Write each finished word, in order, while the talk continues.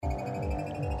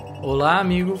Olá,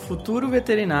 amigo futuro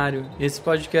veterinário. Esse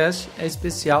podcast é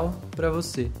especial para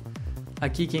você.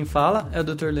 Aqui quem fala é o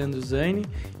Dr. Leandro Zaini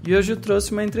e hoje eu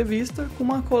trouxe uma entrevista com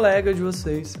uma colega de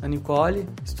vocês, a Nicole,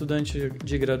 estudante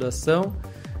de graduação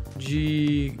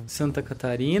de Santa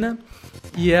Catarina,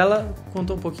 e ela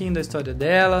contou um pouquinho da história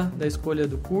dela, da escolha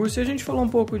do curso, e a gente falou um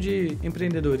pouco de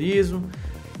empreendedorismo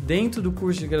dentro do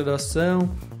curso de graduação,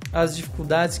 as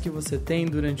dificuldades que você tem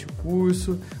durante o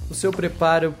curso, o seu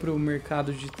preparo para o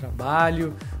mercado de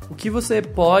trabalho, o que você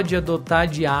pode adotar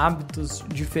de hábitos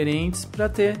diferentes para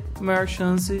ter maior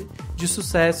chance de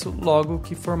sucesso logo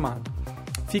que formado.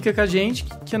 Fica com a gente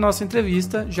que a nossa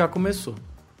entrevista já começou.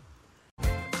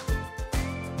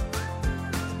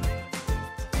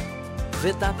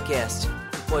 VetupCast,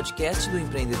 o podcast do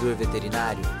empreendedor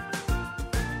veterinário.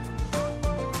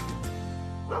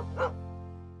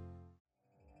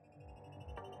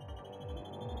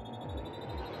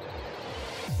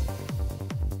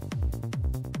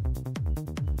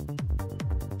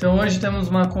 Então hoje temos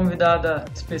uma convidada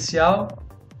especial,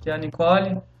 que é a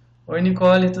Nicole. Oi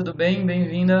Nicole, tudo bem?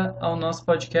 Bem-vinda ao nosso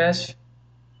podcast.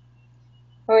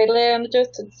 Oi Leandro,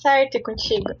 tudo certo e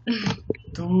contigo?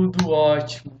 Tudo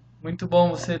ótimo. Muito bom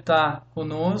você estar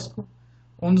conosco.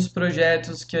 Um dos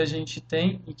projetos que a gente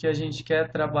tem e que a gente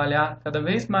quer trabalhar cada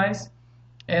vez mais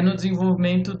é no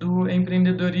desenvolvimento do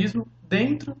empreendedorismo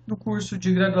dentro do curso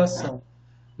de graduação.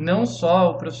 Não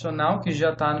só o profissional que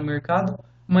já está no mercado,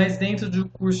 mas dentro do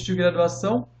curso de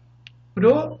graduação,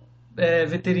 pro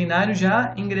veterinário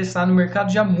já ingressar no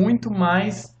mercado já muito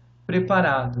mais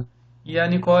preparado. E a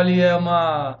Nicole é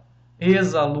uma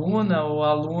ex-aluna ou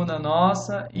aluna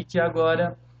nossa e que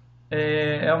agora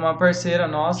é uma parceira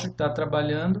nossa que está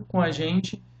trabalhando com a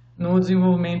gente no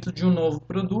desenvolvimento de um novo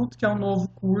produto, que é um novo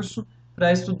curso para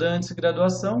estudantes de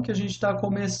graduação, que a gente está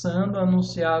começando a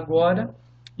anunciar agora.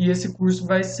 E esse curso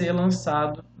vai ser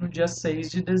lançado no dia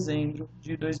 6 de dezembro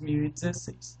de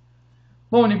 2016.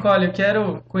 Bom, Nicole, eu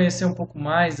quero conhecer um pouco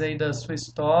mais aí da sua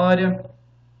história,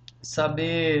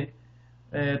 saber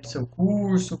do seu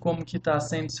curso, como que está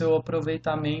sendo o seu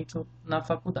aproveitamento na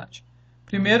faculdade.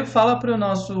 Primeiro, fala para o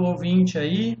nosso ouvinte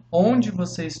aí, onde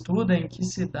você estuda, em que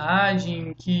cidade,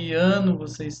 em que ano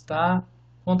você está.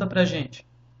 Conta pra gente.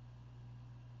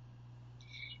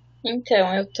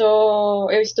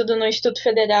 Então, eu estudo no Instituto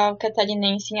Federal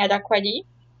Catarinense em Araquari.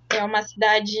 É uma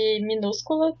cidade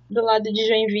minúscula do lado de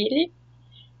Joinville,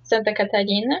 Santa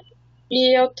Catarina.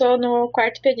 E eu tô no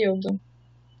quarto período.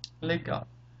 Legal.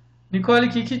 Nicole,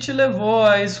 o que te levou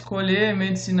a escolher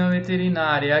medicina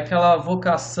veterinária? É aquela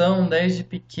vocação desde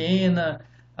pequena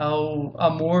ao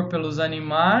amor pelos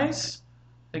animais,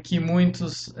 que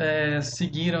muitos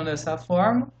seguiram dessa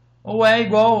forma? Ou é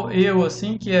igual eu,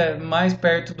 assim, que é mais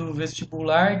perto do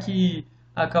vestibular, que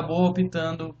acabou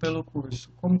optando pelo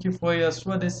curso? Como que foi a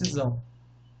sua decisão?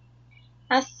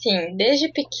 Assim,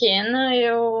 desde pequena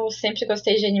eu sempre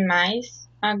gostei de animais.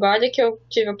 Agora que eu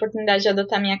tive a oportunidade de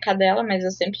adotar minha cadela, mas eu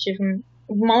sempre tive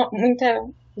muita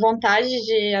vontade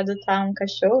de adotar um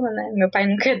cachorro, né? Meu pai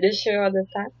nunca deixou eu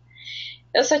adotar.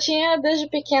 Eu só tinha, desde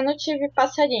pequena, eu tive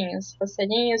passarinhos,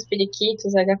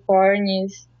 periquitos,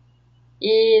 agapornis.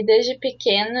 E desde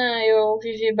pequena eu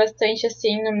vivi bastante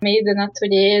assim no meio da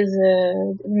natureza.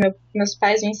 Meus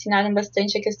pais me ensinaram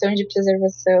bastante a questão de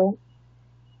preservação.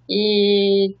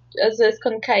 E às vezes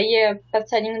quando caía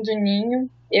passarinho do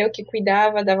ninho, eu que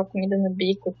cuidava, dava comida no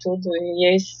bico, tudo.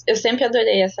 E eu sempre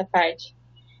adorei essa parte.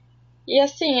 E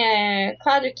assim, é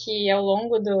claro que ao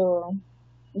longo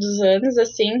dos anos,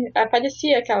 assim,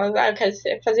 aparecia aquelas, eu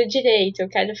quero fazer direito, eu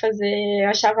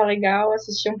achava legal,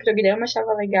 assistir um programa,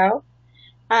 achava legal.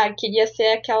 Queria ser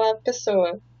aquela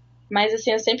pessoa. Mas,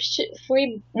 assim, eu sempre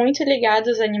fui muito ligada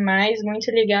aos animais, muito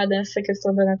ligada a essa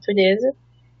questão da natureza.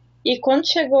 E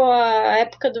quando chegou a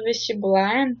época do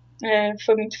vestibular,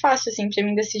 foi muito fácil, assim, pra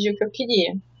mim decidir o que eu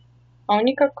queria. A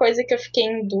única coisa que eu fiquei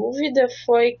em dúvida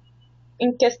foi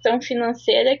em questão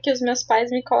financeira, que os meus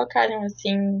pais me colocaram,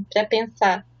 assim, pra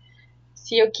pensar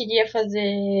se eu queria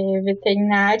fazer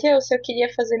veterinária ou se eu queria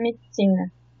fazer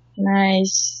medicina.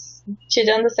 Mas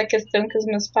tirando essa questão que os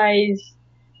meus pais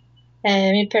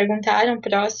me perguntaram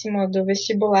próximo do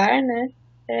vestibular, né?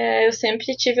 Eu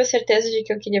sempre tive a certeza de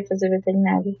que eu queria fazer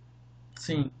veterinária.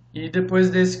 Sim, e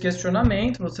depois desse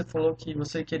questionamento, você falou que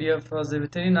você queria fazer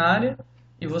veterinária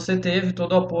e você teve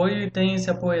todo o apoio e tem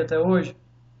esse apoio até hoje?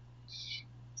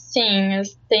 Sim,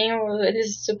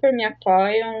 eles super me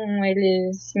apoiam,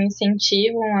 eles me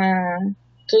incentivam a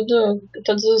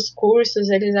todos os cursos,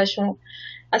 eles acham,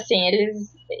 assim,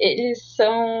 eles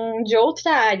são de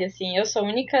outra área, assim, eu sou a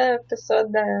única pessoa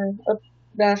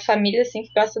da família, assim,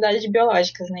 que gosta da área de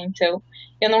biológicas, né? Então,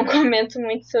 eu não comento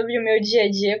muito sobre o meu dia a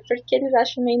dia porque eles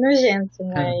acham meio nojento,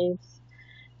 mas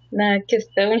na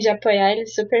questão de apoiar,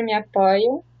 eles super me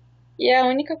apoiam. E a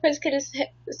única coisa que eles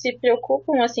se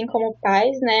preocupam, assim, como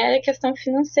pais, né, é a questão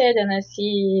financeira, né?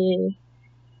 Se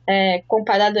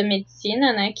comparado à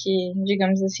medicina, né, que,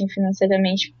 digamos assim,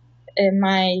 financeiramente é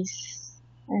mais...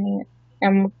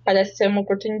 parece ser uma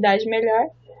oportunidade melhor,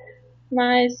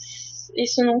 mas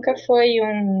isso nunca foi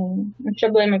um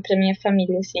problema para minha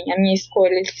família, assim, a minha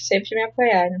escolha, eles sempre me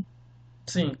apoiaram.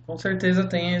 Sim, com certeza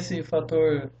tem esse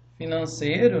fator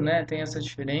financeiro, né? Tem essa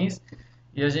diferença.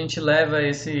 E a gente leva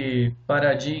esse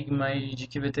paradigma aí de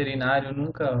que veterinário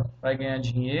nunca vai ganhar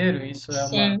dinheiro. Isso é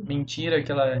uma Sim, mentira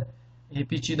que ela é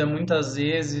repetida muitas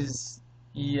vezes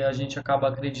e a gente acaba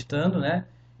acreditando, né?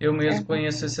 Eu mesmo aham,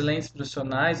 conheço excelentes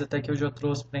profissionais, até que eu já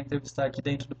trouxe para entrevistar aqui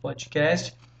dentro do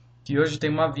podcast, que hoje tem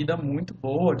uma vida muito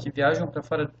boa, que viajam para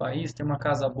fora do país, tem uma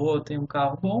casa boa, tem um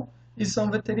carro bom e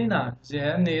são veterinários. E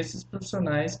é nesses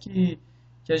profissionais que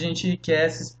a gente quer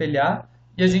se espelhar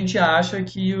e a gente acha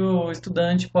que o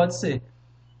estudante pode ser.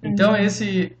 Então, uhum,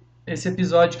 esse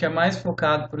episódio que é mais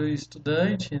focado para o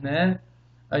estudante, né?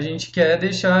 A gente quer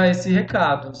deixar esse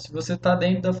recado. Se você está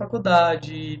dentro da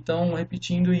faculdade e estão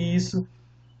repetindo isso,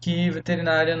 que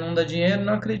veterinária não dá dinheiro,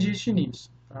 não acredite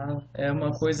nisso, tá? É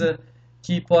uma coisa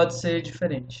que pode ser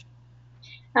diferente.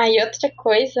 Ah, e outra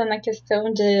coisa na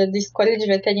questão de escolha de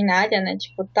veterinária, né?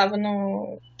 Tipo, tava na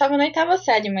oitava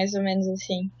série, mais ou menos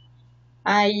assim.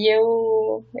 Aí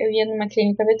eu ia numa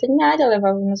clínica veterinária, eu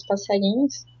levava meus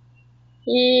passarinhos.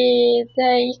 E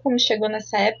daí, como chegou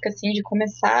nessa época, assim, de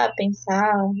começar a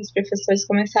pensar, os professores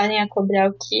começarem a cobrar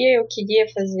o que eu queria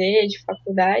fazer de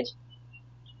faculdade.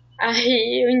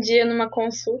 Aí, um dia, numa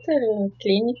consulta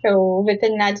clínica, o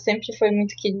veterinário sempre foi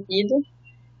muito querido.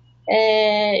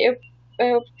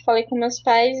 Eu falei com meus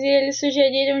pais e eles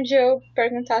sugeriram de eu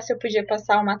perguntar se eu podia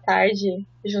passar uma tarde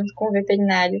junto com o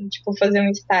veterinário, tipo, fazer um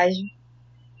estágio.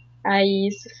 Aí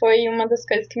isso foi uma das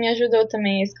coisas que me ajudou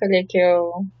também a escolher, que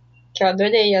eu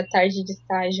adorei a tarde de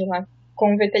estágio lá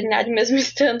com o veterinário, mesmo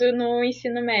estando no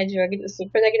ensino médio. Eu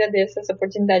super agradeço essa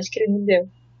oportunidade que ele me deu.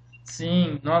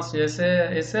 Sim, nossa, e esse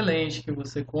é excelente que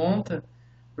você conta,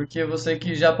 porque você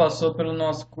que já passou pelo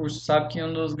nosso curso sabe que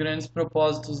um dos grandes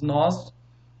propósitos nossos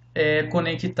é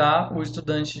conectar o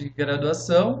estudante de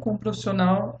graduação com o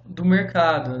profissional do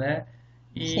mercado, né?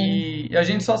 Sim, E a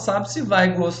gente só sabe se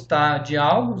vai gostar de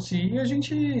algo se a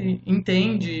gente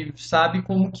entende, sabe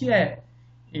como que é.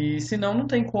 E senão não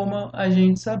tem como a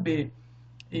gente saber.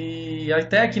 E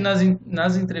até aqui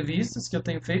nas entrevistas que eu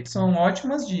tenho feito são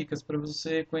ótimas dicas para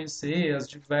você conhecer as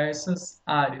diversas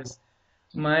áreas.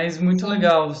 Mas muito sim.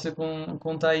 legal você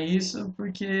contar isso,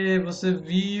 porque você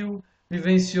viu,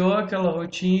 vivenciou aquela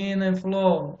rotina e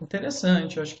falou, "Oh,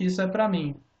 interessante, eu acho que isso é para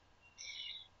mim."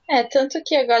 Tanto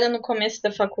que agora no começo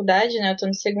da faculdade, né, eu tô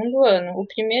no segundo ano. O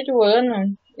primeiro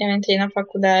ano, eu entrei na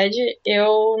faculdade,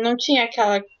 eu não tinha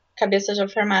aquela cabeça já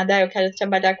formada, eu quero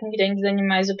trabalhar com grandes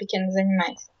animais ou pequenos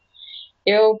animais.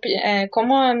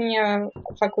 Como a minha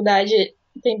faculdade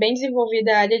tem bem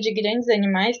desenvolvida a área de grandes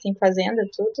animais, tem fazenda,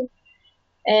 tudo,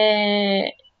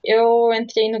 é, eu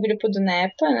entrei no grupo do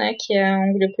NEPA, né, que é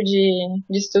um grupo de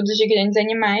estudos de grandes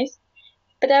animais,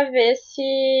 para ver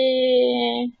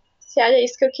se era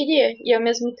isso que eu queria. E ao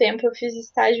mesmo tempo eu fiz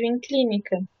estágio em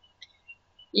clínica.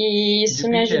 E De isso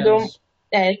me ajudou, pequenos.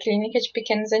 clínica de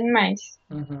pequenos animais.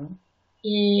 Uhum.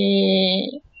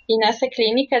 E nessa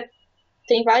clínica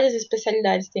tem várias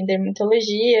especialidades, tem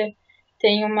dermatologia,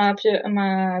 tem uma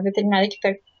veterinária que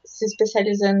está se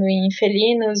especializando em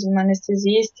felinos, uma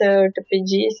anestesista,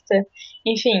 ortopedista,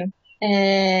 enfim.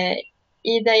 É,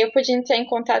 e daí eu pude entrar em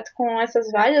contato com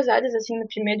essas várias áreas, assim, no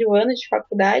primeiro ano de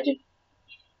faculdade,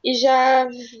 e já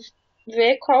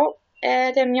ver qual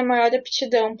era a minha maior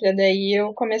aptidão, para daí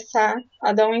eu começar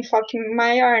a dar um enfoque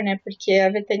maior, né? Porque a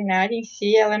veterinária em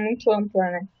si, ela é muito ampla,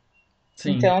 né?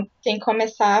 Sim, Então, tem que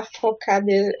começar a focar,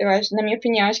 eu acho, na minha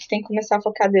opinião, acho que tem que começar a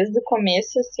focar desde o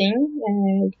começo, assim,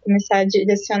 começar a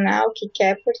direcionar o que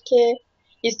quer, porque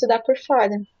estudar por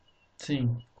fora.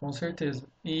 sim, com certeza.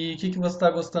 E o que que você está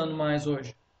gostando mais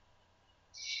hoje?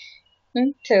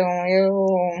 Então, eu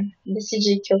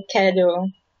decidi que eu quero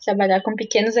trabalhar com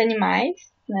pequenos animais,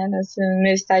 né, no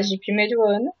meu estágio de primeiro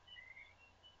ano.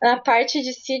 Na parte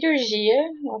de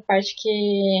cirurgia, uma parte que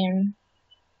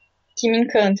me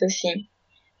encanta, assim.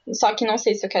 Só que não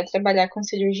sei se eu quero trabalhar com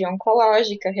cirurgia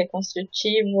oncológica,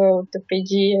 reconstrutiva,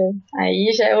 ortopedia.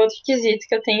 Aí já é outro quesito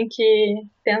que eu tenho que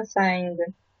pensar ainda.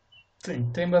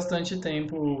 Sim, tem bastante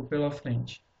tempo pela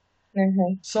frente.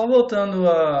 Uhum. Só voltando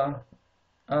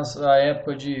a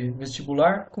época de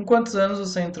vestibular. Com quantos anos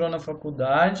você entrou na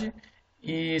faculdade?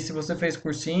 E se você fez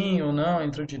cursinho ou não,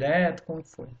 entrou direto, como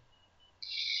foi?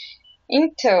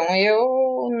 Então,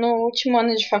 eu no último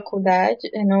ano de faculdade,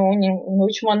 no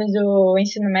último ano do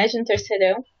ensino médio, no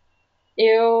terceirão,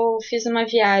 eu fiz uma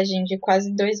viagem de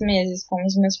quase 2 meses com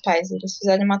os meus pais. Eles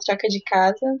fizeram uma troca de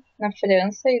casa na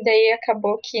França e daí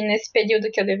acabou que nesse período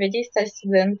que eu deveria estar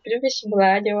estudando para o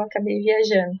vestibular, eu acabei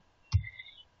viajando.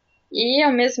 E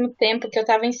ao mesmo tempo que eu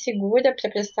estava insegura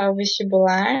para prestar o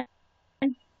vestibular,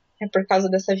 por causa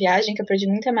dessa viagem que eu perdi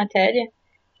muita matéria,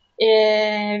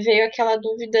 veio aquela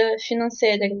dúvida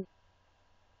financeira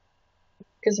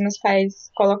que os meus pais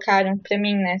colocaram para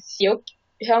mim, né? Se eu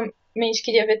realmente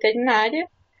queria veterinária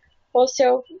ou se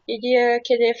eu iria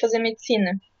querer fazer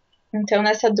medicina. Então,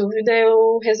 nessa dúvida,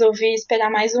 eu resolvi esperar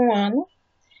mais um ano.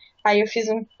 Aí eu fiz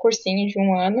um cursinho de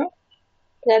um ano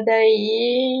para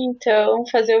daí, então,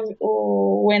 fazer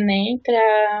o Enem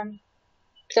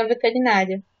para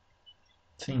veterinária.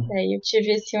 Sim, Daí eu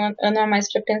tive esse ano a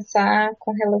mais para pensar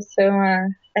com relação a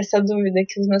essa dúvida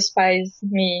que os meus pais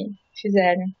me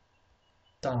fizeram.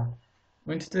 tá.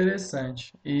 Muito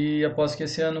interessante. E aposto que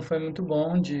esse ano foi muito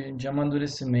bom de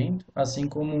amadurecimento, assim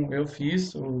como eu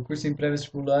fiz o curso em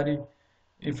pré-vestibular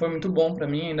e foi muito bom para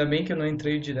mim. Ainda bem que eu não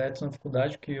entrei direto na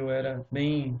faculdade, porque eu era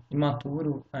bem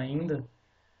imaturo ainda.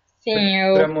 Sim,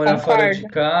 Para eu morar fora de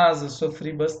concordo. casa,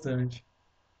 sofri bastante.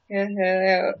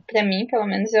 Para mim, pelo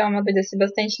menos, eu amadureci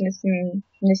bastante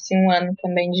nesse um ano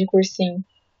também de cursinho.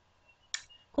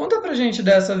 Conta pra gente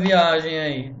dessa viagem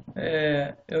aí.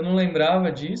 Eu não lembrava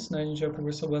disso, né? A gente já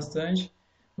conversou bastante,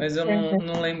 mas eu Uhum.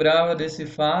 não lembrava desse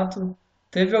fato.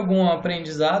 Teve algum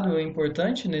aprendizado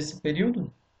importante nesse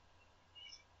período?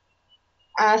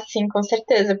 Ah, sim, com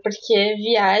certeza, porque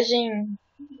viagem,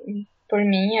 por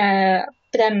mim,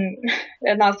 pra mim,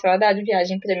 nossa, eu adoro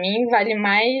viagem. Pra mim, vale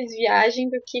mais viagem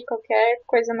do que qualquer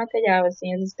coisa material,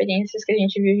 assim, as experiências que a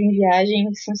gente vive em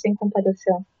viagem são sem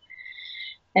comparação.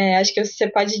 Acho que você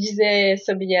pode dizer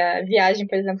sobre a viagem,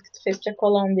 por exemplo, que tu fez pra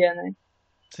Colômbia, né?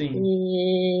 Sim.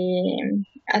 E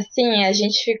assim,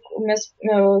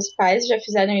 meus pais já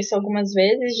fizeram isso algumas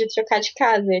vezes de trocar de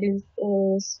casa.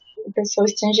 O pessoal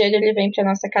estrangeiro ele vem para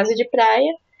nossa casa de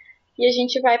praia e a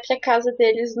gente vai para casa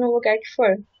deles no lugar que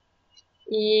for.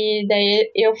 E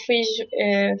daí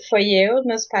foi eu,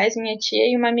 meus pais, minha tia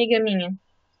e uma amiga minha.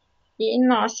 E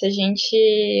nossa, a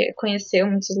gente conheceu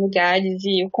muitos lugares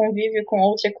e o convívio com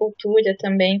outra cultura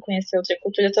também, conhecer outra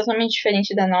cultura totalmente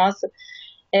diferente da nossa,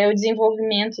 o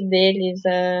desenvolvimento deles,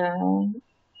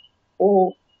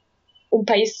 o, um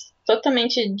país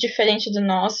totalmente diferente do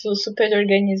nosso, super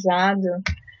organizado,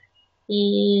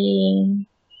 e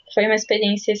foi uma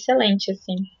experiência excelente,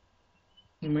 assim.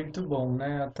 Muito bom,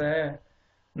 né? Até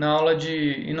na aula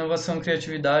de inovação e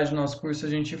criatividade, no nosso curso, a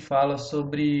gente fala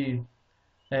sobre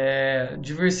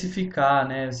diversificar,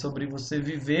 né? Sobre você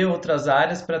viver outras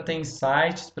áreas para ter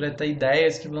insights, para ter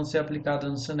ideias que vão ser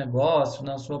aplicadas no seu negócio,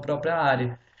 na sua própria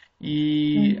área.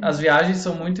 E Uhum. as viagens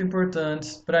são muito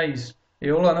importantes para isso.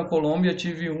 Eu lá na Colômbia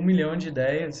tive 1 milhão de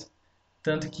ideias,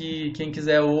 tanto que quem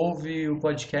quiser ouve o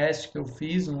podcast que eu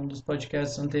fiz, um dos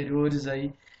podcasts anteriores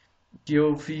aí que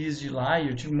eu fiz de lá, e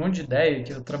eu tive um monte de ideia,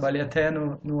 que eu trabalhei até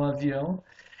no avião,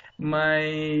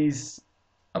 mas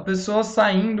a pessoa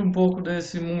saindo um pouco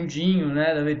desse mundinho,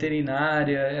 né, da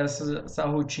veterinária, essa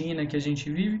rotina que a gente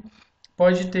vive,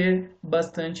 pode ter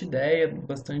bastante ideia,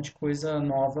 bastante coisa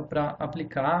nova para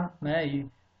aplicar, né, e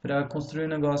para construir um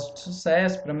negócio de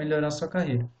sucesso, para melhorar a sua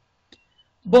carreira.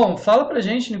 Bom, fala pra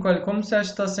gente, Nicole, como você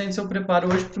acha que está sendo seu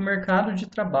preparo hoje para o mercado de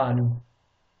trabalho?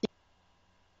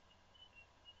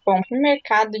 Bom, para o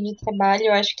mercado de trabalho,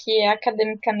 eu acho que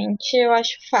academicamente eu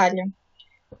acho falho.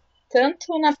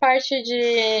 Tanto na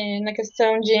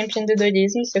questão de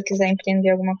empreendedorismo, se eu quiser empreender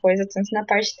alguma coisa, tanto na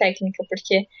parte técnica,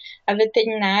 porque a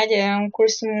veterinária é um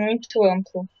curso muito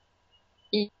amplo.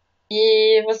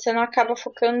 E você não acaba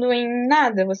focando em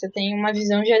nada, você tem uma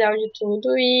visão geral de tudo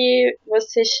e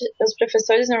os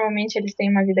professores normalmente eles têm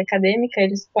uma vida acadêmica,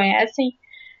 eles conhecem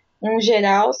um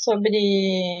geral sobre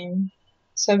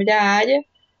a área,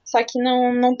 só que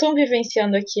não estão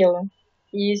vivenciando aquilo.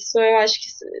 E isso eu acho que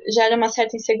gera uma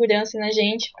certa insegurança na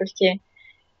gente, porque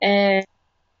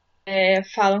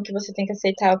falam que você tem que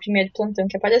aceitar o primeiro plantão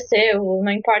que apareceu,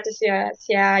 não importa se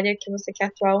é a área que você quer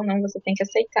atuar ou não, você tem que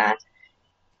aceitar.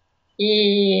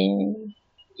 E,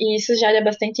 e isso gera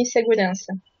bastante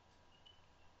insegurança.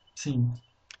 Sim.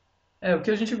 O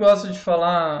que a gente gosta de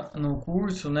falar no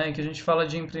curso, né, que a gente fala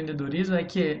de empreendedorismo, é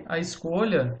que a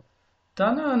escolha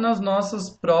está nas nossas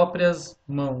próprias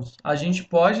mãos. A gente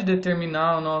pode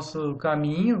determinar o nosso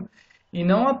caminho e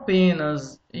não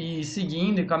apenas ir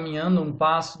seguindo e caminhando um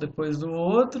passo depois do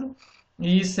outro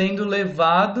e sendo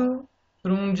levado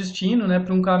para um destino, né,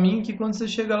 para um caminho que quando você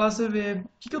chega lá você vê, o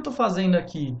que que eu estou fazendo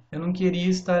aqui? Eu não queria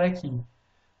estar aqui,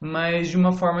 mas de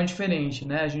uma forma diferente,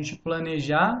 né? A gente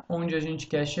planejar onde a gente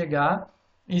quer chegar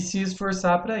e se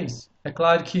esforçar para isso. É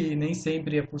claro que nem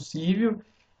sempre é possível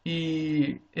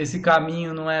e esse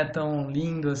caminho não é tão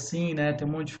lindo assim, né? Tem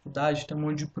um monte de dificuldade, tem um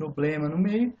monte de problema no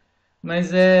meio,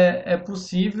 mas é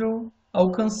possível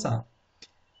alcançar.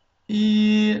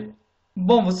 E,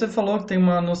 bom, você falou que tem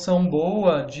uma noção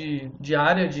boa de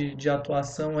área de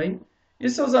atuação aí. E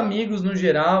seus amigos, no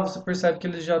geral, você percebe que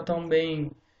eles já estão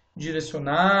bem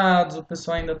direcionados, o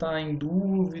pessoal ainda está em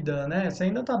dúvida, né? Você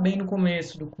ainda está bem no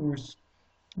começo do curso.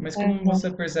 Mas como Uhum.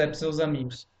 você percebe seus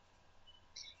amigos?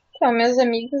 Então, meus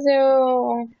amigos,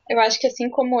 eu acho que assim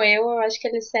como eu acho que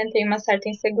eles sentem uma certa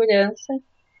insegurança.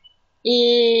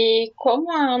 E como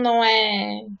não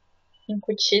é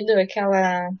incutido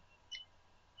aquela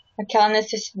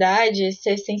necessidade de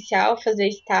ser essencial fazer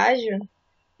estágio,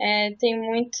 tem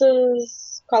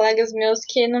muitos colegas meus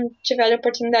que não tiveram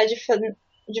oportunidade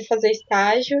de fazer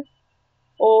estágio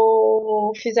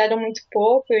ou fizeram muito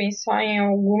pouco só em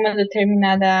alguma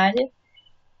determinada área,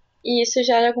 e isso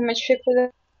gera alguma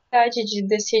dificuldade de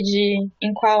decidir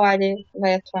em qual área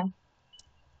vai atuar.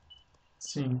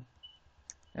 Sim,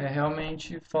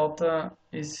 realmente falta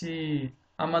esse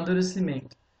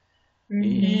amadurecimento. Uhum.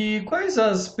 E quais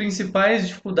as principais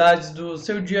dificuldades do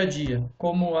seu dia a dia,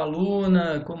 como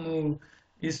aluna, como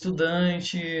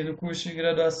estudante no curso de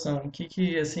graduação? O que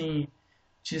que assim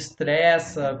te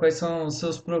estressa? Quais são os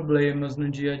seus problemas no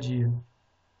dia a dia?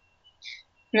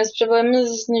 Meus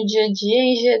problemas no dia a dia,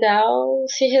 em geral,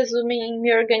 se resumem em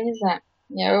me organizar.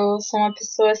 Eu sou uma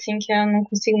pessoa assim que eu não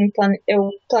consigo me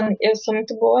eu sou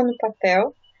muito boa no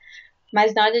papel,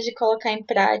 mas na hora de colocar em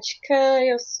prática,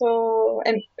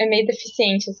 é meio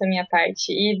deficiente essa minha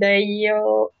parte. E daí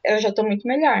eu já tô muito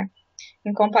melhor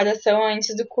em comparação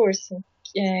antes do curso,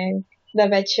 que é da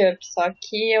VetUp, só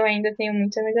que eu ainda tenho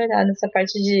muito a melhorar nessa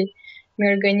parte de me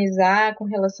organizar com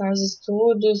relação aos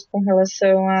estudos, com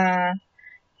relação a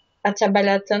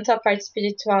trabalhar tanto a parte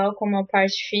espiritual como a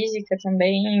parte física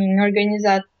também, em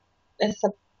organizar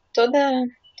essa toda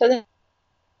toda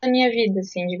a minha vida,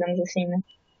 assim, digamos assim, né?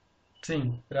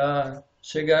 Sim, para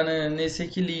chegar nesse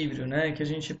equilíbrio, né, que a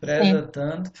gente preza Sim.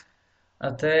 tanto.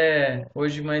 Até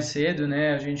hoje mais cedo,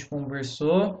 né, a gente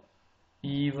conversou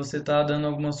e você está dando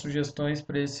algumas sugestões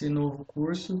para esse novo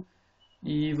curso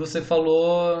e você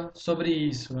falou sobre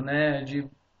isso, né, de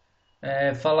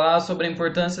falar sobre a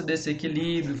importância desse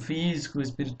equilíbrio físico,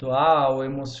 espiritual,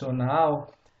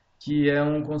 emocional, que é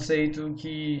um conceito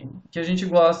que a gente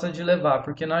gosta de levar,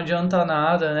 porque não adianta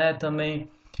nada, né, também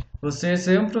você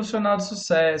ser um profissional de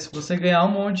sucesso, você ganhar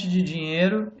um monte de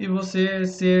dinheiro e você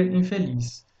ser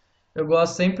infeliz. Eu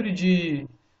gosto sempre de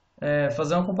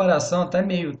fazer uma comparação até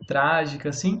meio trágica,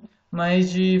 assim,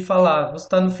 mas de falar, você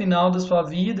está no final da sua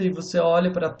vida e você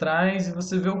olha para trás e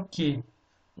você vê o quê?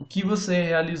 O que você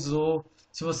realizou,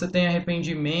 se você tem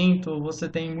arrependimento, você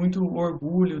tem muito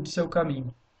orgulho do seu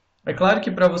caminho. É claro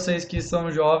que para vocês que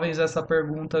são jovens, essa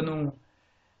pergunta não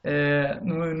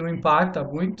impacta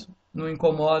muito, não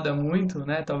incomoda muito,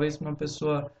 né? Talvez uma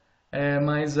pessoa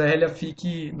mais velha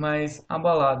fique mais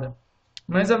abalada.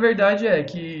 Mas a verdade é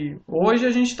que hoje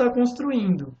a gente está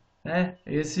construindo, né?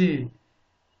 Esse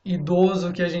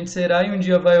idoso que a gente será e um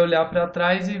dia vai olhar para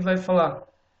trás e vai falar: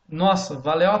 Nossa,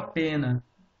 valeu a pena.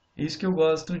 Isso que eu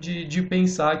gosto de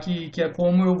pensar que é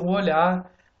como eu vou olhar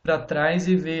para trás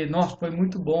e ver: Nossa, foi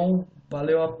muito bom,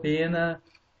 valeu a pena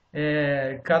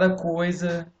cada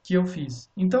coisa que eu fiz.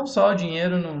 Então só o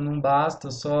dinheiro não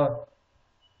basta, só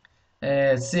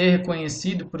ser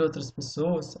reconhecido por outras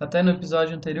pessoas. Até no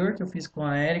episódio anterior que eu fiz com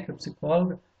a Érica,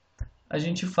 psicóloga, a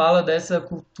gente fala dessa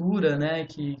cultura, né,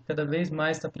 que cada vez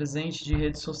mais está presente de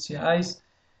redes sociais,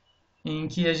 em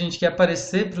que a gente quer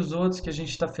aparecer para os outros que a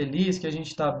gente está feliz, que a gente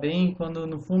está bem, quando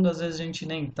no fundo às vezes a gente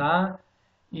nem está,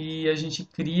 e a gente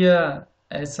cria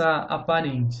essa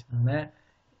aparência, né?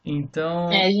 É, Então,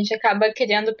 a gente acaba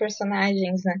criando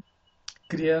personagens, né?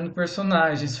 criando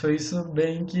personagens, foi isso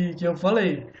bem que eu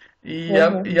falei.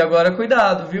 Uhum. E agora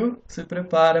cuidado, viu? Se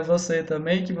prepara você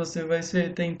também, que você vai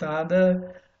ser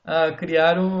tentada a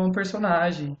criar um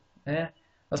personagem, né?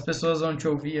 As pessoas vão te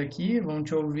ouvir aqui, vão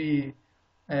te ouvir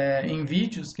em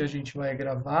vídeos que a gente vai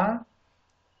gravar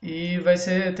e vai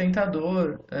ser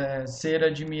tentador ser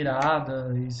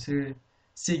admirada e ser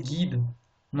seguida.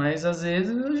 Mas às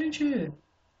vezes a gente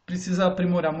precisa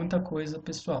aprimorar muita coisa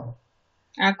pessoal.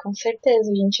 Ah, com certeza.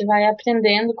 A gente vai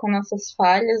aprendendo com nossas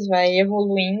falhas, vai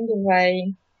evoluindo,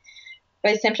 vai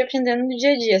vai sempre aprendendo no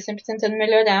dia a dia, sempre tentando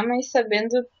melhorar, mas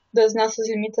sabendo das nossas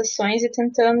limitações e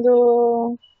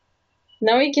tentando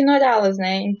não ignorá-las,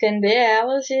 né? Entender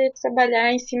elas e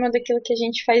trabalhar em cima daquilo que a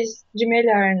gente faz de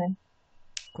melhor, né?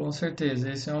 Com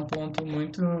certeza, esse é um ponto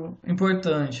muito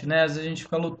importante, né? Às vezes a gente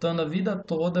fica lutando a vida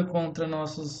toda contra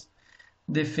nossos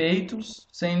defeitos,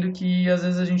 sendo que às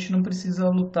vezes a gente não precisa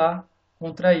lutar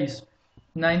contra isso.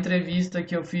 Na entrevista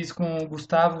que eu fiz com o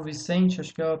Gustavo Vicente,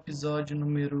 acho que é o episódio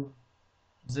número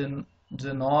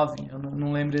 19, eu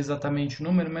não lembro exatamente o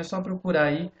número, mas é só procurar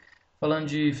aí, falando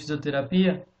de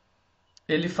fisioterapia,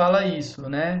 ele fala isso,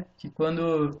 né? Que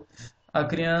quando a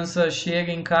criança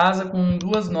chega em casa com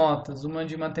duas notas, uma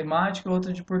de matemática e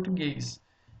outra de português.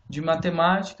 De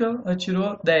matemática, ela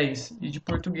tirou 10 e de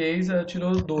português ela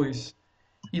tirou 2.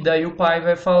 E daí o pai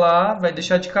vai falar, vai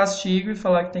deixar de castigo e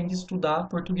falar que tem que estudar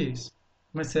português.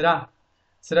 Mas será?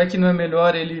 Será que não é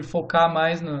melhor ele focar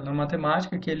mais na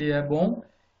matemática, que ele é bom,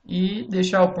 e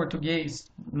deixar o português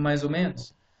mais ou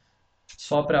menos?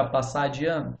 Só para passar de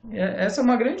ano? Essa é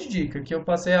uma grande dica que eu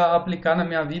passei a aplicar na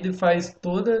minha vida e faz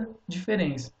toda a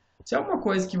diferença. Se é uma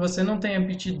coisa que você não tem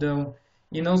aptidão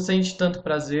e não sente tanto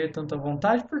prazer, tanta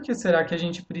vontade, por que será que a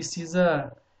gente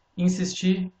precisa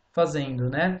insistir fazendo,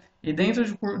 né? E dentro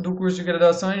do curso de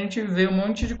graduação a gente vê um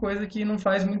monte de coisa que não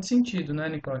faz muito sentido, né,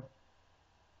 Nicole?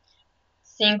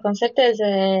 Sim, com certeza.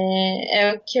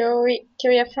 É o que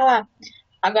eu ia falar.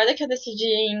 Agora que eu decidi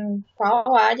em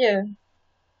qual área,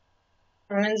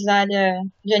 pelo menos a área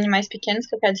de animais pequenos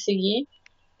que eu quero seguir,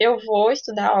 eu vou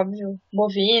estudar, óbvio,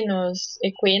 bovinos,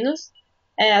 equinos,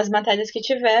 as matérias que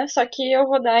tiver, só que eu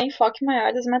vou dar enfoque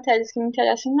maior às matérias que me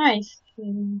interessam mais.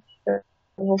 Eu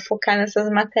vou focar nessas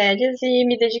matérias e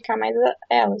me dedicar mais a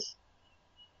elas.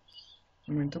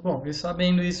 Muito bom. E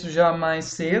sabendo isso já mais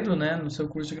cedo, né, no seu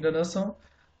curso de graduação,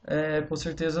 com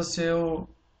certeza seu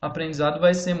aprendizado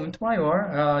vai ser muito maior.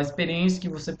 A experiência que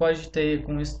você pode ter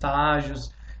com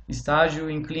estágios, estágio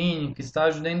em clínica,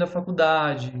 estágio dentro da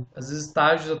faculdade, às vezes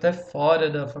estágios até fora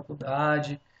da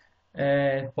faculdade,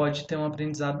 pode ter um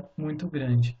aprendizado muito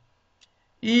grande.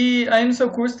 E aí no seu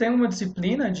curso tem uma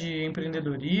disciplina de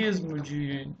empreendedorismo,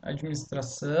 de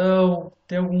administração,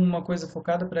 tem alguma coisa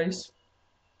focada para isso?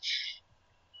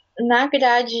 Na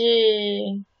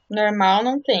grade normal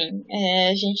não tem.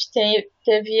 A gente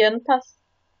teve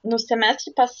no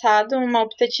semestre passado uma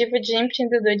optativa de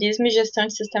empreendedorismo e gestão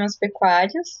de sistemas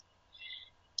pecuários,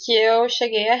 que eu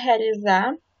cheguei a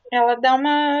realizar. Ela dá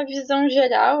uma visão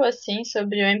geral assim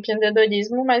sobre o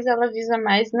empreendedorismo, mas ela visa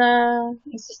mais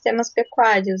em sistemas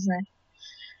pecuários, né?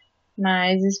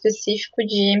 Mais específico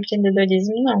de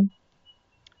empreendedorismo, não.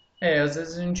 Às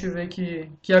vezes a gente vê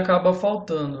que acaba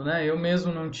faltando, né? Eu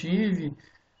mesmo não tive,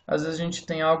 às vezes a gente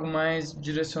tem algo mais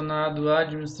direcionado à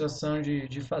administração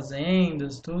de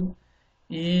fazendas, tudo.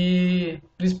 E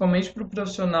principalmente para o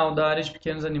profissional da área de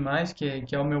pequenos animais, que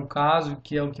é o meu caso,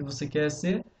 que é o que você quer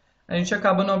ser, a gente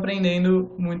acaba não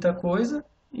aprendendo muita coisa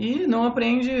e não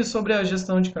aprende sobre a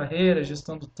gestão de carreira,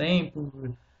 gestão do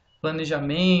tempo,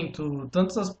 planejamento,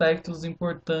 tantos aspectos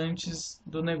importantes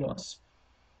do negócio.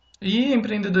 E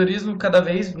empreendedorismo cada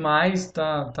vez mais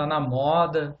tá na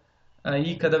moda,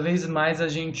 aí cada vez mais a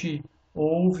gente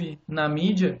ouve na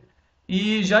mídia.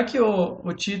 E já que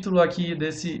o título aqui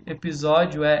desse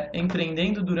episódio é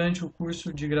Empreendendo durante o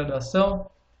curso de graduação,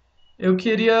 eu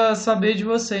queria saber de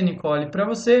você, Nicole. Para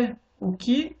você, o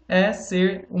que é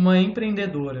ser uma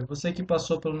empreendedora? Você que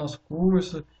passou pelo nosso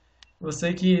curso,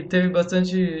 você que teve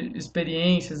bastante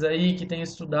experiências aí, que tem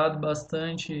estudado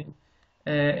bastante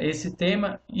esse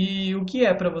tema, e o que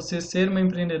é para você ser uma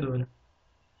empreendedora?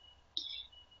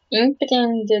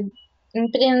 Empreender.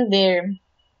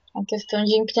 A questão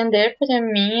de empreender, para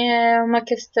mim, é uma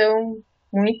questão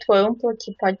muito ampla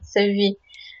que pode servir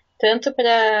tanto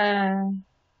para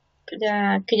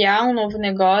criar um novo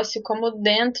negócio, como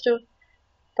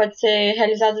pode ser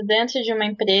realizado dentro de uma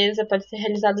empresa, pode ser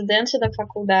realizado dentro da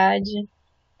faculdade.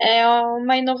 É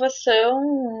uma inovação,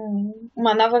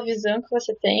 uma nova visão que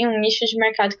você tem, um nicho de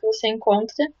mercado que você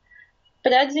encontra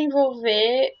para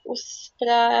desenvolver,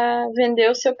 para vender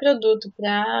o seu produto,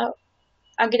 para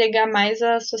agregar mais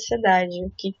à sociedade. O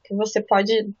que você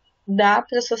pode dar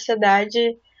para a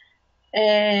sociedade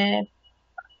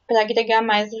para agregar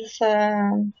mais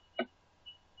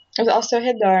ao seu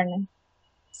redor, né?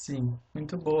 Sim,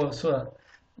 muito boa a sua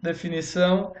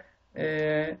definição.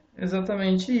 É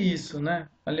exatamente isso, né?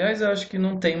 Aliás, eu acho que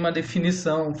não tem uma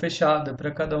definição fechada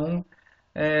para cada um,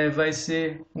 vai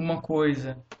ser uma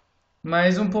coisa.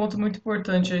 Mas um ponto muito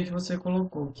importante aí que você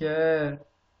colocou, que é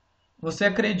você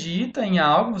acredita em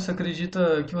algo, você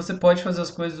acredita que você pode fazer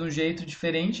as coisas de um jeito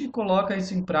diferente e coloca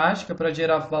isso em prática para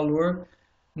gerar valor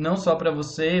não só para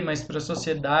você, mas para a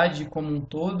sociedade como um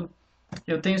todo.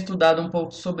 Eu tenho estudado um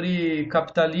pouco sobre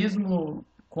capitalismo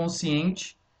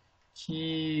consciente,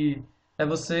 que é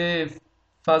você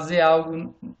fazer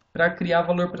algo para criar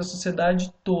valor para a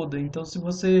sociedade toda. Então, se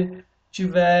você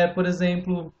tiver, por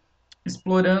exemplo,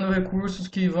 explorando recursos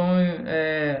que vão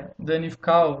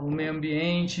danificar o meio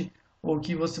ambiente ou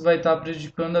que você vai estar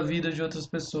prejudicando a vida de outras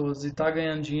pessoas e está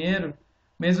ganhando dinheiro,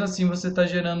 mesmo assim você está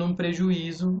gerando um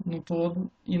prejuízo no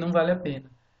todo e não vale a pena.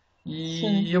 E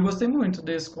Sim. eu gostei muito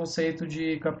desse conceito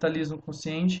de capitalismo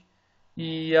consciente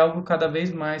e é algo cada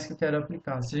vez mais que eu quero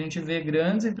aplicar. Se a gente vê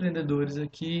grandes empreendedores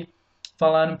aqui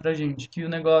falaram pra gente que o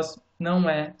negócio não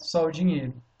é só o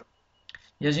dinheiro.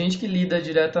 E a gente que lida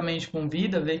diretamente com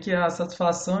vida vê que a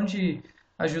satisfação de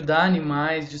ajudar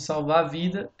animais, de salvar a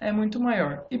vida é muito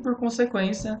maior. E por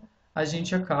consequência, a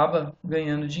gente acaba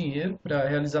ganhando dinheiro para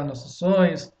realizar nossos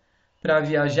sonhos, para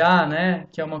viajar, né,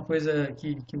 que é uma coisa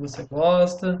que você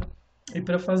gosta, e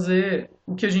para fazer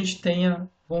o que a gente tenha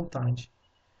vontade.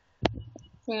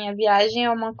 Sim, a viagem é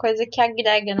uma coisa que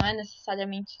agrega, não é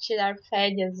necessariamente tirar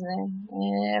férias,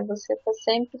 né? Você tá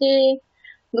sempre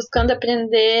buscando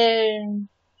aprender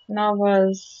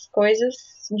novas coisas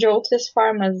de outras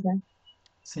formas, né?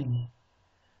 Sim.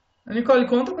 Nicole,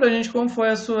 conta pra gente como foi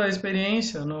a sua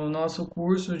experiência no nosso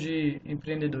curso de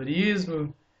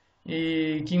empreendedorismo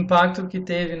e que impacto que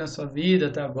teve na sua vida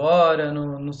até agora,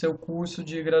 no seu curso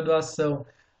de graduação.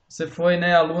 Você foi,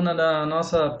 né, aluna da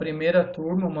nossa primeira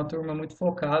turma, uma turma muito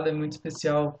focada e muito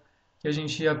especial que a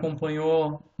gente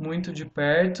acompanhou muito de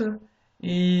perto.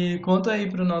 E conta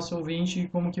aí para o nosso ouvinte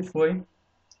como que foi.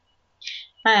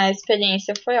 A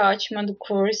experiência foi ótima do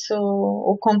curso,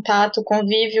 o contato, o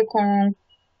convívio com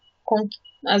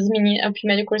as meninas. O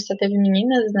primeiro curso só teve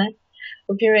meninas, né?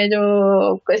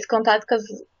 Esse contato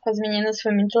com as meninas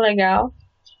foi muito legal.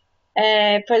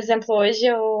 Por exemplo, hoje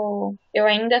eu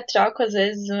ainda troco às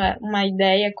vezes uma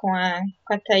ideia com a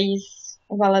Thaís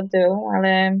Valadão. Ela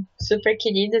é super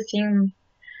querida, assim,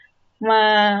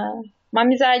 uma, uma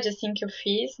amizade assim que eu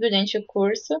fiz durante o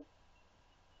curso.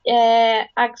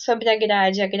 Sobre a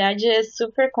grade é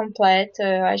super completa,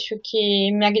 eu acho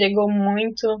que me agregou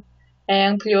muito,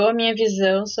 ampliou a minha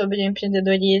visão sobre o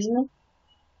empreendedorismo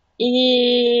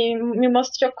e me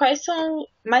mostrou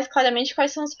mais claramente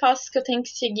quais são os passos que eu tenho que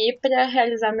seguir para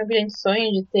realizar meu grande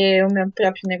sonho de ter o meu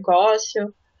próprio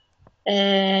negócio,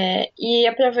 e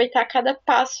aproveitar cada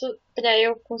passo para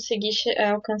eu conseguir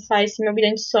alcançar esse meu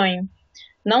grande sonho.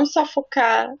 Não só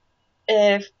focar,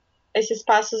 é, esses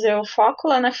passos eu foco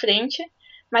lá na frente,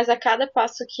 mas a cada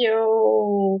passo que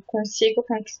eu consigo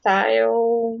conquistar,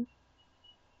 eu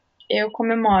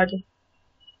comemoro.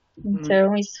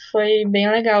 Então, isso foi bem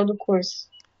legal do curso.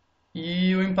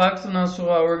 E o impacto na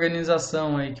sua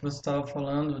organização aí que você estava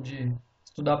falando de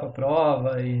estudar para a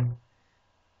prova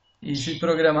e se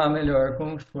programar melhor,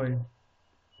 como que foi?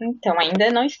 Então,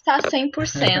 ainda não está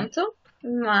 100%,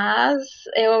 mas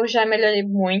eu já melhorei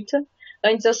muito.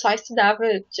 Antes eu só estudava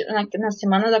na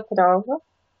semana da prova.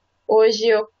 Hoje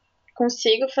eu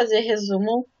consigo fazer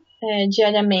resumo,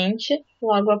 diariamente,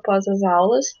 logo após as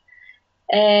aulas.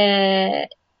 É,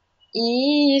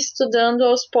 e estudando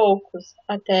aos poucos,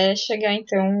 até chegar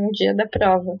então o dia da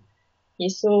prova.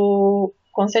 Isso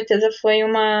com certeza foi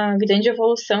uma grande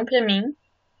evolução para mim.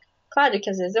 Claro que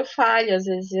às vezes eu falho, às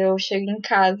vezes eu chego em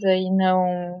casa e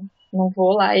não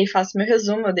vou lá e faço meu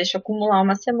resumo, eu deixo acumular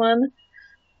uma semana,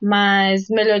 mas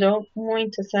melhorou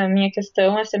muito essa minha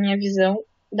questão, essa minha visão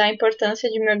da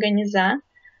importância de me organizar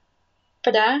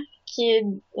para que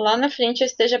lá na frente eu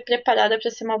esteja preparada para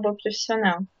ser uma boa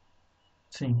profissional.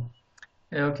 Sim,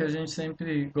 é o que a gente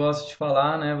sempre gosta de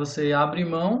falar, né? Você abre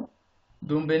mão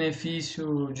de um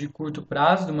benefício de curto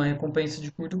prazo, de uma recompensa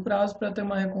de curto prazo, para ter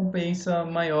uma recompensa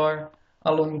maior a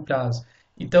longo prazo.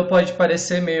 Então pode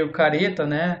parecer meio careta,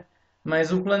 né?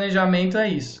 Mas o planejamento é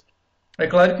isso. É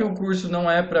claro que o curso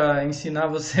não é para ensinar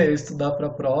você a estudar para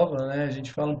a prova, né? A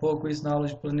gente fala um pouco isso na aula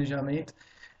de planejamento,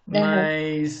 Uhum.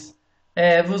 mas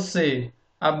é você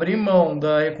abrir mão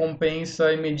da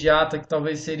recompensa imediata, que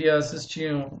talvez seria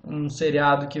assistir um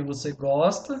seriado que você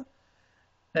gosta,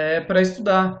 para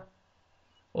estudar.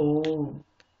 Ou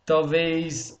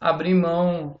talvez abrir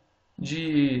mão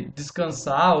de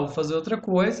descansar ou fazer outra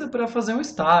coisa para fazer um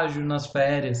estágio nas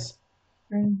férias.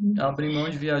 Uhum. Abrir mão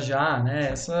de viajar, né?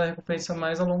 Essa é a recompensa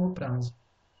mais a longo prazo.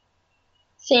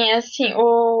 Sim, assim,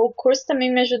 o curso também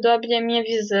me ajudou a abrir a minha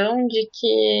visão de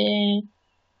que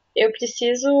eu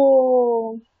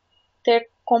preciso ter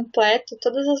completo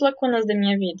todas as lacunas da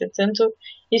minha vida, tanto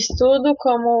estudo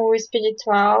como o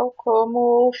espiritual,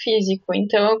 como o físico.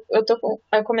 Então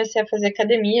eu comecei a fazer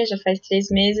academia já faz 3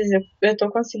 meses, eu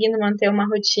tô conseguindo manter uma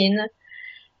rotina.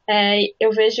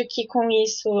 Eu vejo que com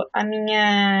isso a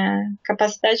minha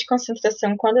capacidade de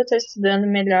concentração quando eu estou estudando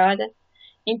melhora.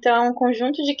 Então é um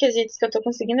conjunto de quesitos que eu estou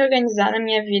conseguindo organizar na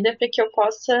minha vida para que eu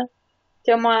possa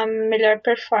ter uma melhor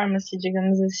performance,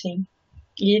 digamos assim.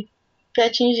 E para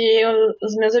atingir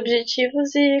os meus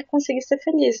objetivos e conseguir ser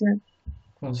feliz, né?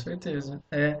 Com certeza.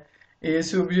 É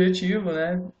esse o objetivo,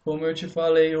 né? Como eu te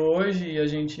falei hoje, a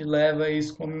gente leva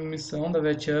isso como missão da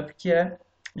VetUp, que é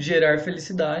gerar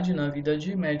felicidade na vida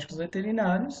de médicos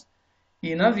veterinários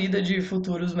e na vida de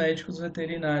futuros médicos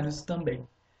veterinários também.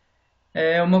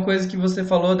 É uma coisa que você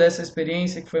falou dessa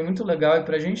experiência que foi muito legal e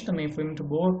pra gente também foi muito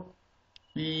boa,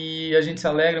 e a gente se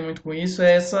alegra muito com isso,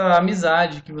 é essa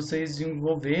amizade que vocês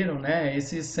desenvolveram, né?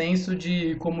 Esse senso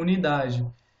de comunidade.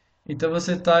 Então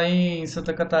você está em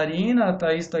Santa Catarina, a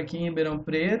Thaís está aqui em Ribeirão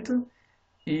Preto,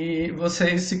 e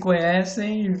vocês se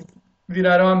conhecem e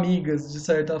viraram amigas, de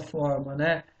certa forma,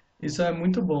 né? Isso é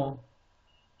muito bom.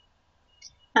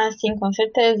 Ah, sim, com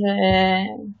certeza.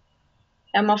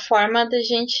 É uma forma da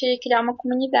gente criar uma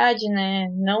comunidade, né?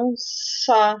 Não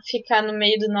só ficar no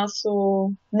meio do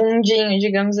nosso mundinho,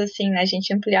 digamos assim, né? A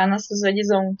gente ampliar nossos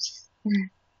horizontes.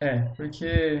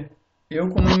 Porque eu,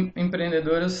 como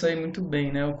empreendedor, eu sei muito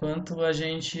bem, né? O quanto a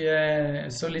gente é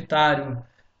solitário,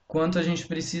 quanto a gente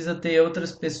precisa ter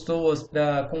outras pessoas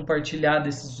para compartilhar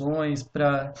decisões,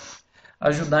 para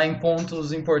ajudar em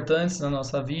pontos importantes na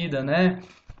nossa vida, né?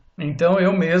 Então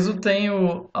eu mesmo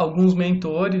tenho alguns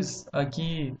mentores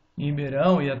aqui em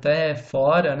Ribeirão e até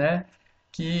fora, né?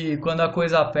 Que quando a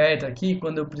coisa aperta aqui,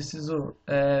 quando eu preciso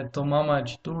tomar uma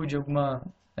atitude, alguma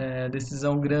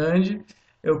decisão grande,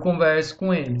 eu converso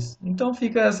com eles. Então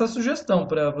fica essa sugestão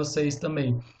para vocês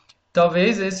também.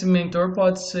 Talvez esse mentor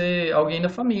pode ser alguém da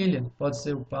família, pode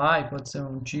ser o pai, pode ser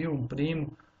um tio, um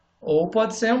primo, ou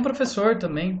pode ser um professor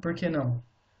também, por que não?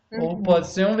 Ou Uhum. pode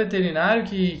ser um veterinário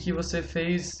que você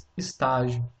fez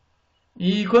estágio.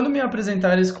 E quando me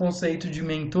apresentaram esse conceito de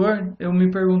mentor, eu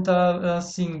me perguntava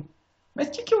assim, mas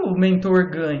o que o mentor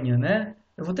ganha, né?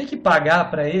 Eu vou ter que pagar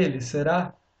para ele,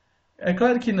 será? É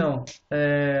claro que não.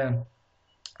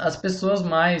 As pessoas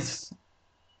mais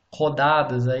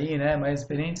rodadas aí, né, mais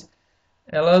experientes,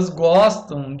 elas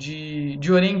gostam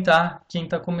de orientar quem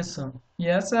está começando. E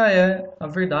essa é a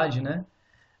verdade, né?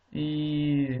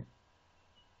 E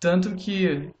tanto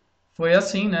que foi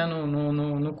assim, né,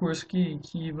 no curso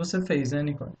que você fez, né,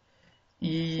 Nicole?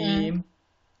 E Sim.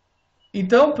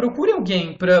 então procure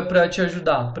alguém para te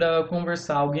ajudar, para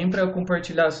conversar, alguém para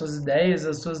compartilhar as suas ideias,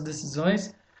 as suas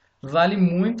decisões. Vale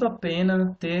muito a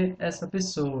pena ter essa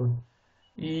pessoa.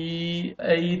 E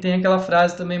aí tem aquela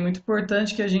frase também muito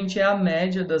importante que a gente é a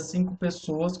média das 5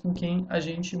 pessoas com quem a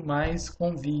gente mais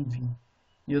convive.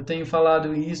 E eu tenho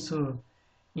falado isso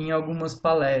em algumas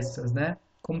palestras, né?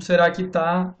 Como será que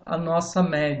está a nossa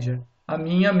média? A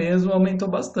minha mesmo aumentou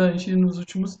bastante nos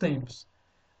últimos tempos.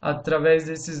 Através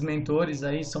desses mentores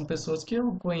aí, são pessoas que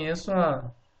eu conheço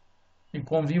e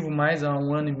convivo mais há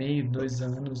 1 ano e meio, 2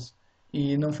 anos,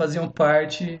 e não faziam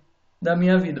parte da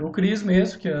minha vida. O Cris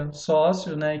mesmo, que é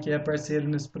sócio, né, que é parceiro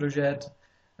nesse projeto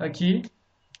aqui,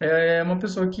 é uma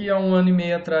pessoa que há 1 ano e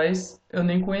meio atrás eu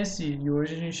nem conheci. E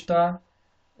hoje a gente está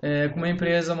com uma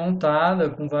empresa montada,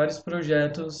 com vários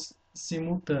projetos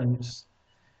simultâneos.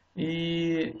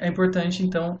 E é importante,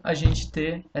 então, a gente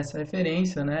ter essa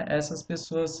referência, né? Essas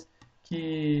pessoas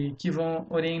que vão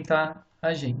orientar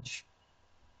a gente.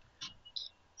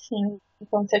 Sim,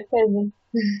 com certeza.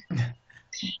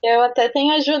 Eu até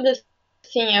tenho ajuda,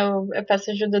 sim, eu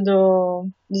peço ajuda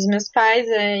dos meus pais,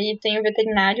 e tenho o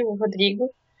veterinário, o Rodrigo,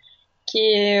 que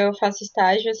eu faço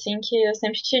estágio, assim, que eu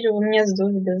sempre tiro minhas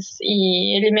dúvidas.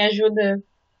 E ele me ajuda,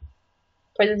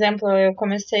 por exemplo, eu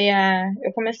comecei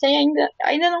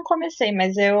ainda não comecei,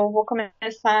 mas eu vou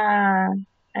começar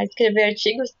a escrever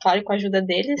artigos, claro, com a ajuda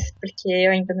deles, porque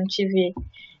eu ainda não tive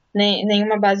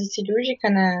nenhuma base cirúrgica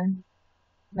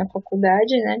na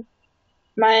faculdade, né?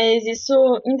 Mas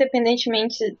isso,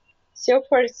 independentemente, se eu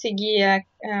for seguir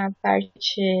a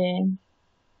parte,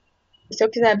 se eu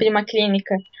quiser abrir uma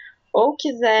clínica ou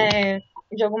quiser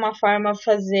de alguma forma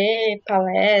fazer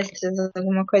palestras,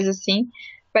 alguma coisa assim,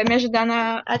 vai me ajudar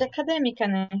na área acadêmica,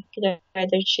 né? Criar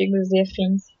artigos e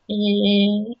afins.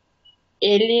 E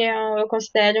ele eu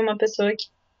considero uma pessoa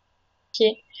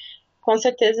que com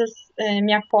certeza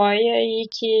me apoia e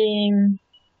que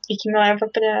me leva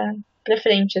para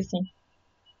frente, assim.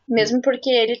 Mesmo porque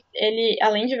ele,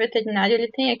 além de veterinário, ele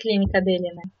tem a clínica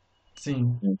dele, né?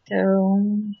 Sim.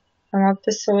 Então, É uma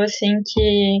pessoa, assim,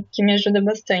 que me ajuda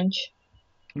bastante.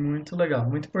 Muito legal,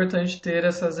 muito importante ter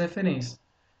essas referências.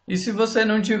 E se você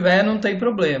não tiver, não tem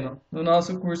problema. No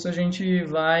nosso curso a gente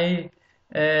vai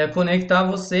conectar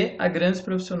você a grandes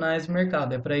profissionais do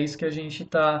mercado. É para isso que a gente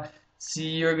está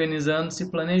se organizando, se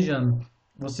planejando.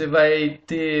 Você vai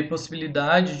ter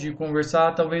possibilidade de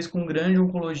conversar talvez com um grande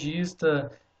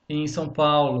oncologista em São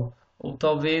Paulo, ou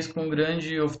talvez com um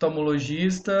grande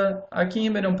oftalmologista aqui em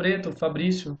Ribeirão Preto, o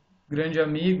Fabrício, grande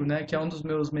amigo, né, que é um dos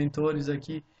meus mentores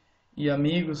aqui e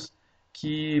amigos,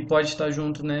 que pode estar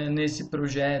junto, né, nesse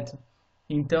projeto.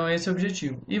 Então, esse é o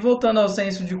objetivo. E voltando ao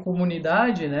senso de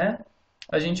comunidade, né,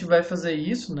 a gente vai fazer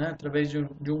isso, né, através de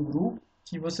um grupo,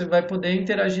 que você vai poder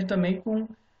interagir também com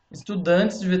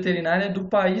estudantes de veterinária do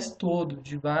país todo,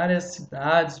 de várias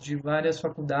cidades, de várias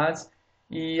faculdades,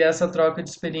 e essa troca de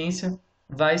experiência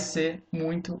vai ser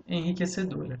muito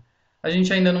enriquecedora. A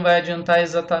gente ainda não vai adiantar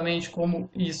exatamente como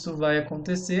isso vai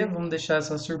acontecer, vamos deixar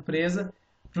essa surpresa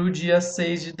para o dia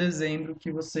 6 de dezembro,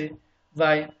 que você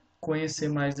vai conhecer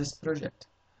mais desse projeto.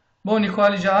 Bom,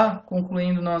 Nicole, já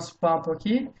concluindo nosso papo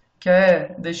aqui,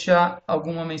 quer deixar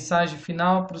alguma mensagem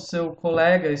final para o seu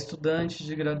colega estudante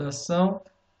de graduação?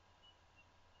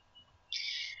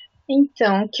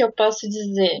 Então, o que eu posso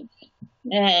dizer?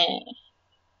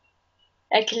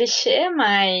 É clichê,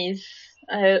 mas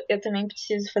eu também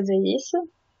preciso fazer isso.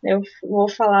 Eu vou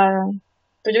falar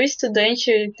para o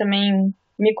estudante também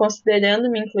me considerando,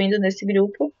 me incluindo nesse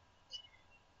grupo.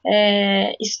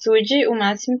 Estude o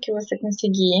máximo que você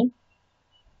conseguir.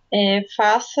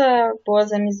 Faça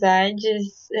boas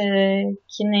amizades,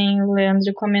 que nem o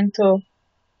Leandro comentou.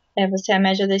 Você é a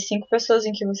média das 5 pessoas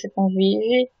em que você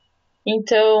convive.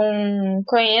 Então,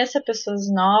 conheça pessoas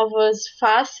novas,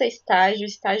 faça estágio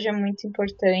é muito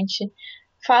importante.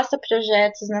 Faça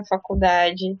projetos na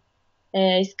faculdade,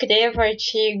 escreva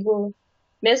artigo,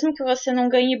 mesmo que você não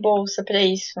ganhe bolsa para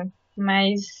isso,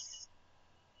 mas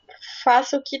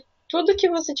faça tudo que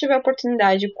você tiver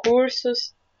oportunidade,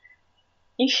 cursos,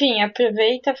 enfim,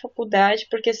 aproveita a faculdade,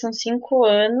 porque são 5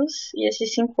 anos, e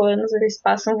esses 5 anos eles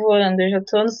passam voando. Eu já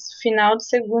estou no final do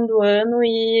segundo ano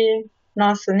e,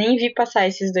 nossa, nem vi passar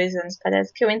esses 2 anos,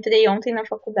 parece que eu entrei ontem na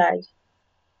faculdade.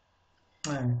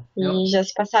 E já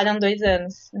se passaram 2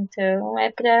 anos. Então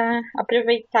é para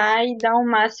aproveitar e dar o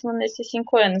máximo nesses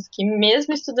 5 anos. Que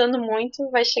mesmo estudando muito,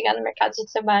 vai chegar no mercado de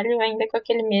trabalho ainda com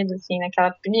aquele medo, assim,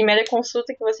 naquela primeira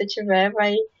consulta que você tiver,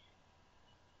 vai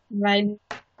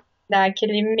dar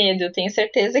aquele medo. Eu tenho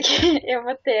certeza que eu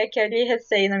vou ter aquele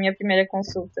receio na minha primeira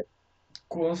consulta.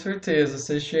 Com certeza,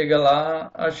 você chega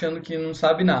lá achando que não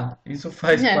sabe nada. Isso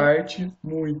faz parte,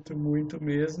 muito, muito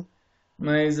mesmo.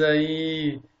 Mas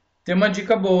aí tem uma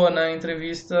dica boa na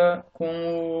entrevista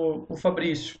com o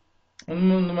Fabrício.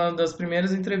 Numa das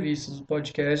primeiras entrevistas do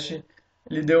podcast,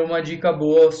 ele deu uma dica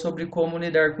boa sobre como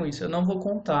lidar com isso. Eu não vou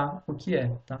contar o que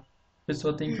é, tá? A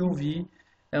pessoa tem que ouvir.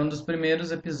 É um dos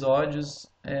primeiros episódios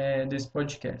desse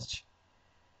podcast.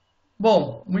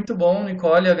 Bom, muito bom,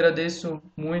 Nicole. Agradeço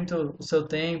muito o seu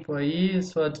tempo aí,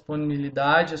 sua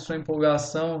disponibilidade, a sua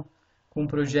empolgação com o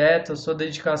projeto, a sua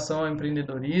dedicação ao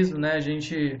empreendedorismo, né? A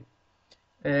gente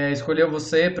escolheu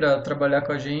você para trabalhar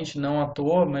com a gente, não à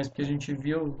toa, mas porque a gente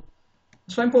viu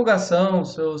sua empolgação,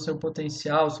 seu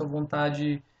potencial, sua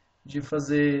vontade de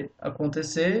fazer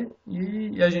acontecer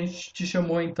e a gente te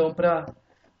chamou então para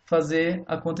fazer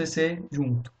acontecer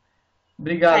junto.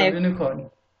 Obrigado, viu, Nicole?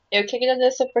 Eu que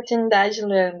agradeço a oportunidade,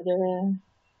 Leandro.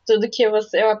 Tudo que eu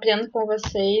aprendo com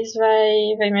vocês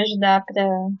vai me ajudar para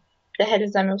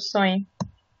realizar meu sonho.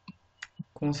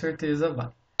 Com certeza vai.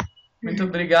 Muito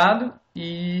obrigado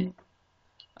e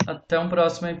até um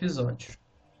próximo episódio.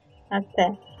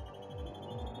 Até.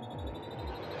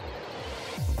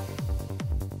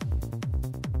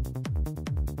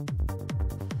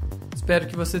 Espero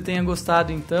que você tenha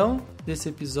gostado então desse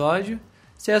episódio.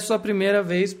 Se é a sua primeira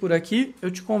vez por aqui,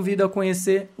 eu te convido a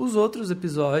conhecer os outros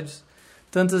episódios,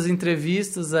 tantas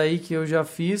entrevistas aí que eu já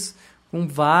fiz com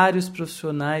vários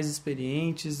profissionais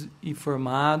experientes e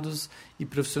formados e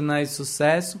profissionais de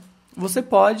sucesso. Você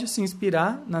pode se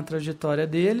inspirar na trajetória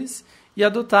deles e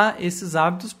adotar esses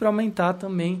hábitos para aumentar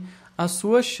também a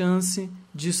sua chance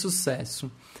de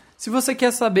sucesso. Se você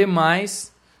quer saber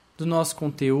mais do nosso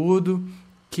conteúdo,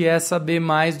 quer saber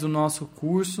mais do nosso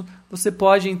curso, você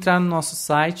pode entrar no nosso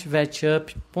site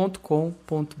vetup.com.br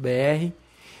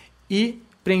e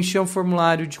preencher um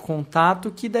formulário de contato,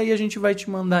 que daí a gente vai te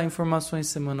mandar informações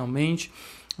semanalmente,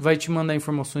 vai te mandar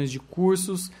informações de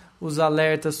cursos, os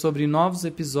alertas sobre novos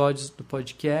episódios do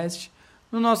podcast.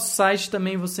 No nosso site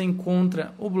também você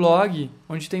encontra o blog,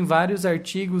 onde tem vários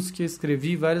artigos que eu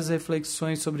escrevi, várias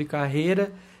reflexões sobre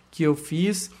carreira que eu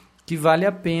fiz, que vale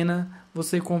a pena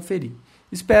você conferir.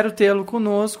 Espero tê-lo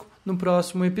conosco no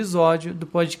próximo episódio do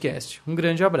podcast. Um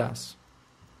grande abraço.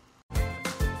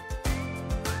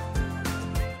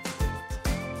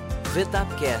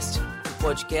 VetupCast, o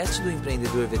podcast do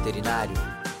empreendedor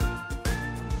veterinário.